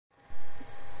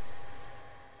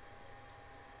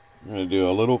I'm going to do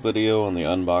a little video on the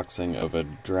unboxing of a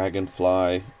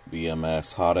Dragonfly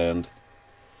BMS hot end.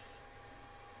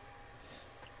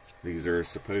 These are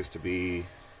supposed to be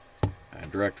a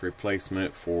direct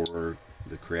replacement for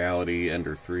the Creality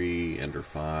Ender 3, Ender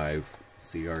 5,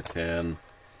 CR10.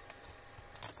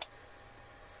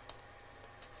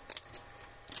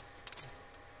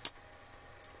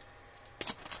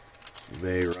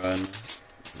 They run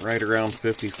right around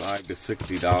 $55 to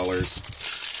 $60.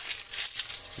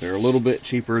 They're a little bit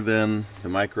cheaper than the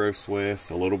Micro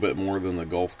Swiss, a little bit more than the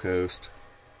Gulf Coast.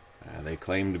 They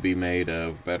claim to be made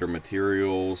of better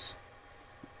materials.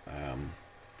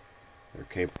 They're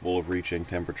capable of reaching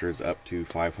temperatures up to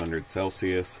 500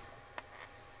 Celsius.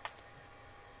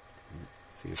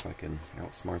 Let's see if I can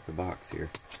outsmart the box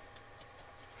here.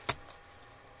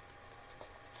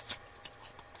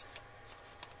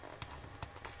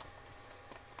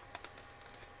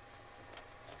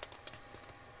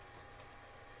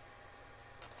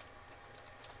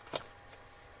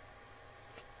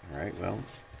 Alright, well,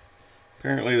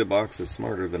 apparently the box is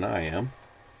smarter than I am,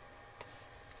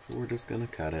 so we're just going to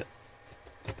cut it.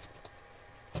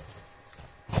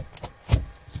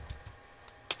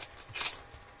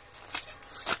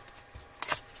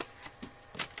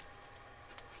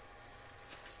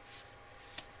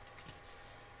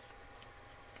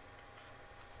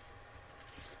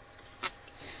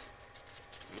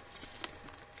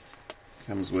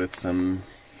 Comes with some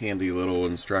handy little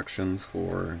instructions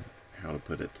for how to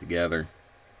put it together.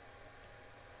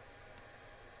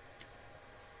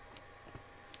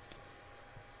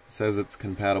 It says it's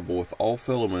compatible with all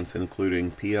filaments including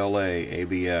PLA,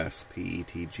 ABS,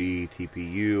 PETG,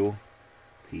 TPU,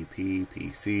 PP,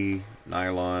 PC,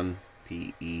 nylon,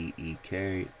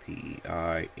 PEEK,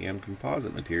 PEI, and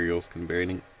composite materials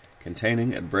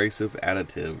containing abrasive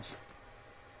additives.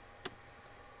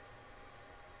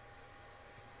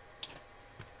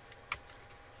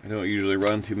 I don't usually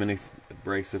run too many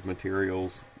abrasive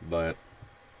materials, but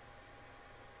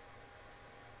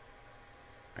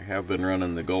I have been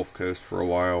running the Gulf Coast for a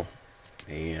while,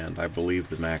 and I believe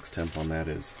the max temp on that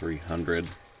is 300.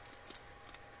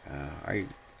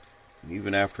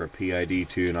 Even after a PID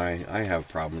tune, I have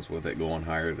problems with it going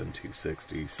higher than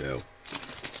 260, so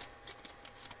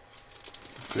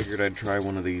figured I'd try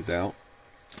one of these out.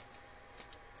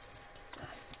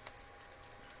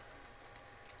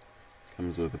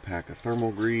 Comes with a pack of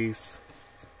thermal grease,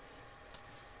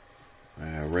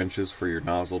 wrenches for your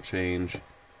nozzle change.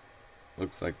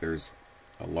 Looks like there's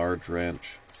a large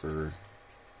wrench for,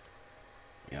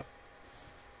 yep.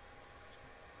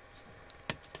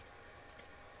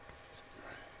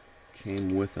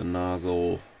 Came with a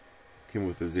nozzle, came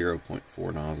with a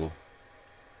 0.4 nozzle.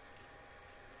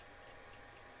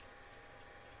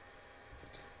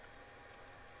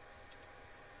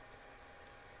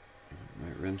 My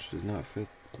wrench does not fit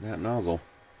that nozzle.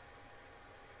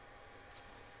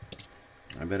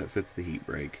 I bet it fits the heat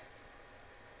brake.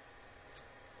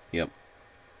 Yep.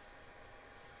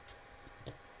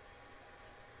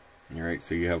 Alright,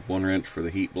 so you have one wrench for the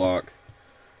heat block,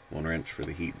 one wrench for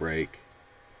the heat brake.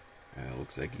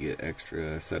 Looks like you get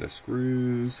extra set of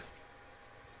screws,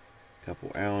 a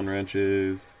couple Allen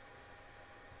wrenches.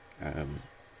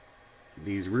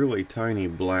 These really tiny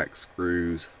black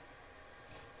screws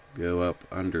go up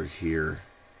under here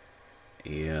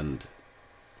and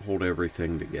hold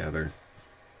everything together.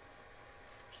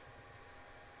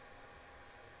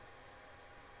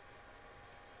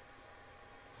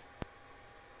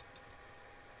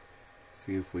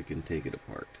 See if we can take it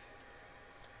apart.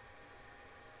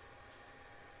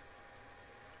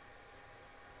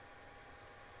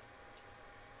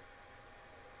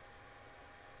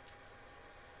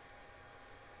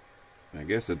 I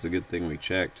guess it's a good thing we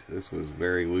checked. This was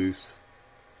very loose.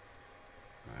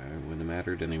 It wouldn't have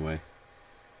mattered anyway.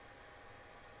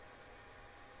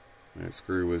 That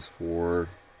screw was for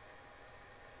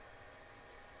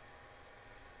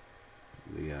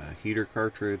the heater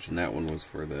cartridge, and that one was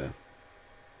for the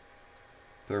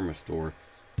thermistor.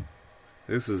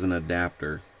 This is an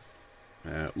adapter.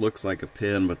 It looks like a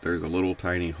pin, but there's a little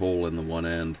tiny hole in the one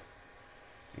end,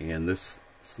 and this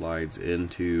slides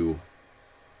into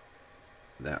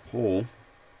that hole,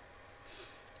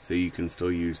 so you can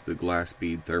still use the glass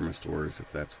bead thermistors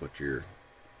if that's what you're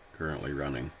currently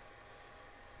running.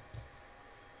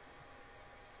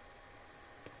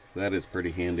 So that is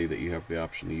pretty handy that you have the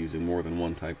option of using more than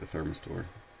one type of thermistor.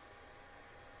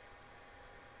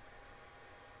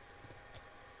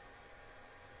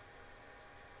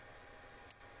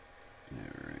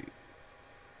 Alright.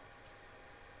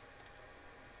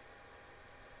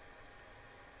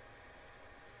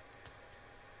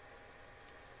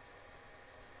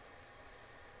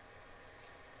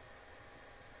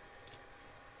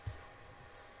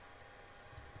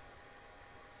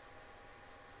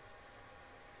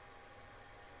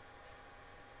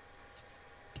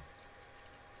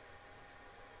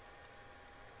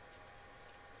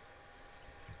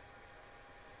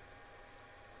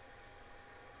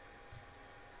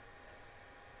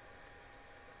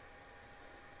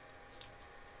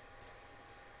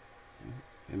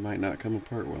 it might not come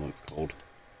apart while it's cold.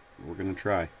 We're gonna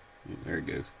try. There it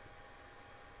goes.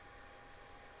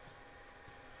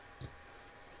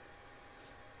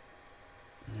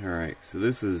 Alright, so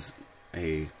this is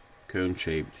a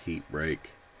cone-shaped heat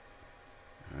break.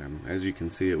 As you can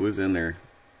see, it was in there.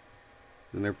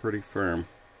 And they're pretty firm.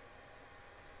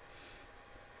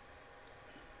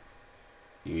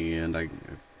 And I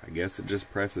guess it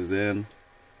just presses in,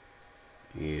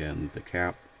 and the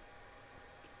cap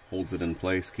holds it in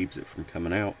place, keeps it from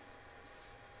coming out.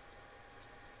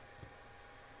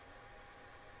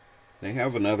 They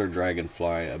have another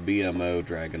Dragonfly, a BMO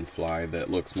Dragonfly,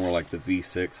 that looks more like the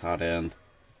V6 hot end,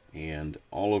 and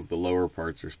all of the lower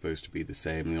parts are supposed to be the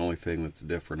same. The only thing that's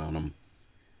different on them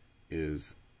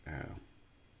is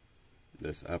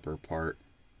this upper part.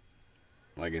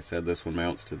 Like I said, this one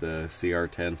mounts to the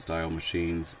CR10 style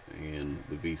machines, and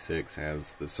the V6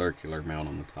 has the circular mount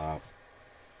on the top.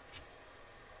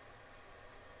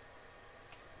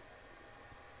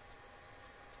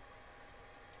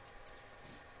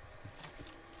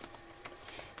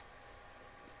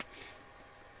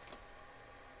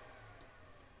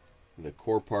 The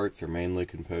core parts are mainly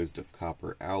composed of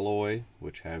copper alloy,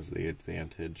 which has the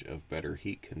advantage of better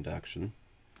heat conduction.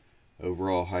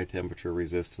 Overall high temperature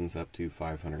resistance up to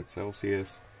 500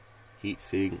 Celsius. Heat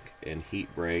sink and heat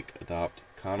break adopt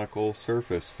conical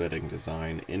surface fitting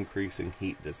design, increasing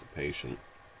heat dissipation.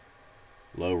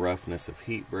 Low roughness of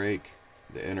heat break.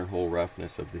 The inner hole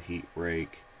roughness of the heat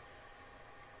break,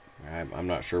 I'm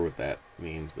not sure what that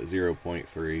means, but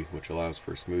 0.3, which allows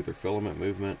for smoother filament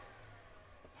movement.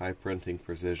 High printing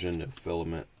precision of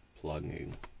filament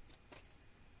plugging.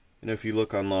 And if you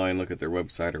look online, look at their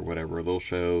website or whatever, they'll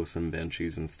show some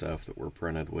benchies and stuff that were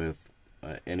printed with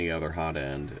any other hot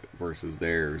end versus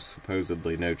theirs.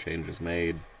 Supposedly no changes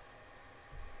made.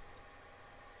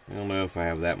 I don't know if I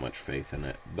have that much faith in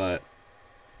it, but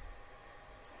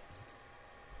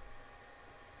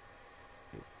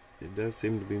it does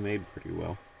seem to be made pretty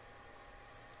well.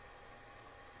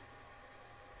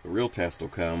 The real test will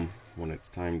come when it's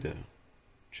time to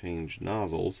change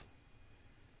nozzles.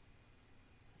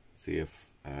 See if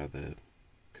the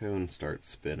cone starts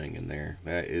spinning in there.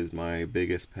 That is my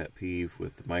biggest pet peeve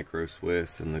with the Micro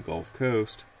Swiss and the Gulf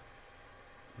Coast,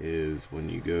 is when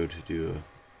you go to do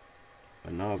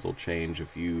a nozzle change,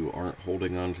 if you aren't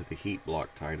holding on to the heat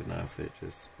block tight enough, it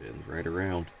just spins right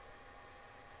around.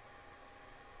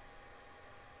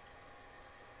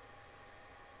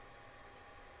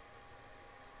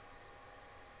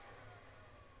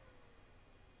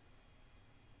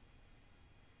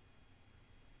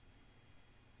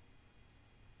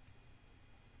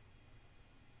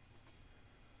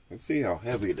 Let's see how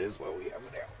heavy it is while we have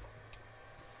it out.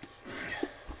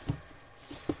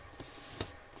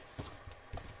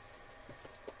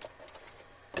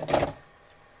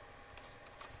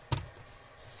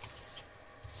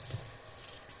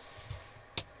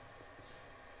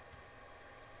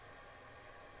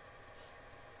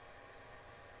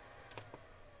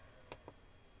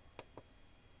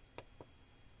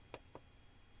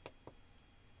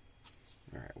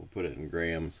 Alright, we'll put it in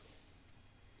grams.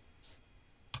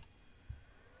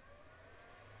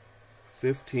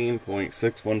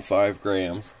 15.615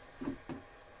 grams.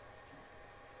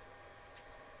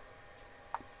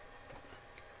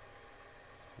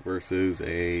 Versus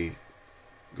a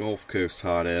Gulf Coast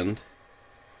hot end.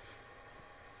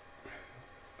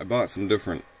 I bought some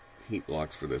different heat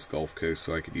blocks for this Gulf Coast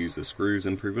so I could use the screws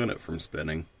and prevent it from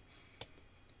spinning.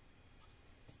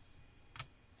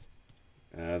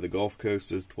 The Gulf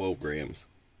Coast is 12 grams.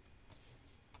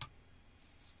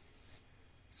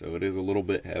 So it is a little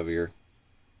bit heavier.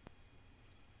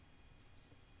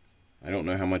 I don't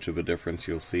know how much of a difference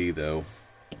you'll see though.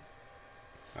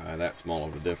 That small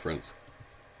of a difference.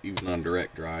 Even on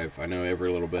direct drive. I know every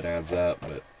little bit adds up,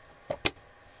 but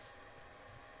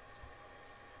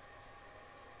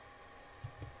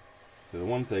so the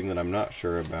one thing that I'm not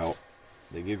sure about,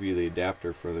 they give you the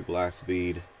adapter for the glass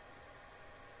bead,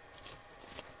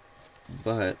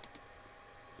 but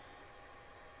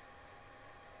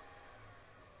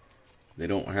they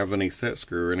don't have any set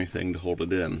screw or anything to hold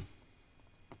it in.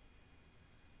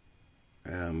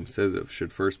 Says it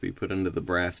should first be put into the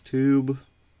brass tube,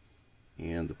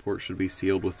 and the port should be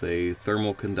sealed with a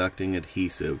thermal conducting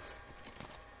adhesive,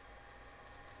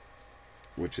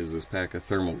 which is this pack of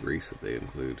thermal grease that they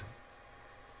include.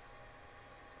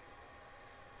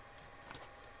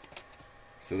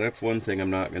 So that's one thing I'm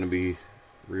not going to be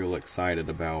real excited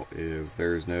about, is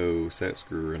there's no set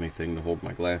screw or anything to hold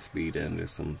my glass bead in,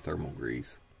 just some thermal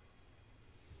grease.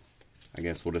 I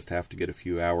guess we'll just have to get a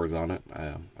few hours on it.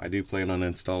 I do plan on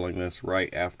installing this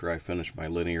right after I finish my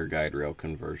linear guide rail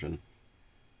conversion.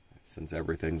 Since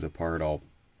everything's apart,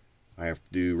 I have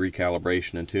to do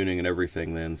recalibration and tuning and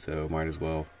everything then, so might as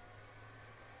well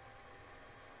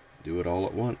do it all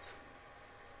at once.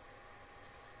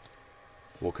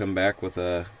 We'll come back with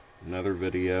another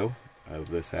video of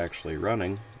this actually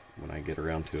running when I get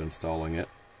around to installing it.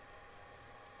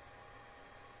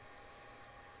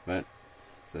 But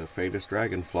it's a Phaetus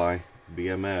Dragonfly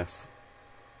BMS.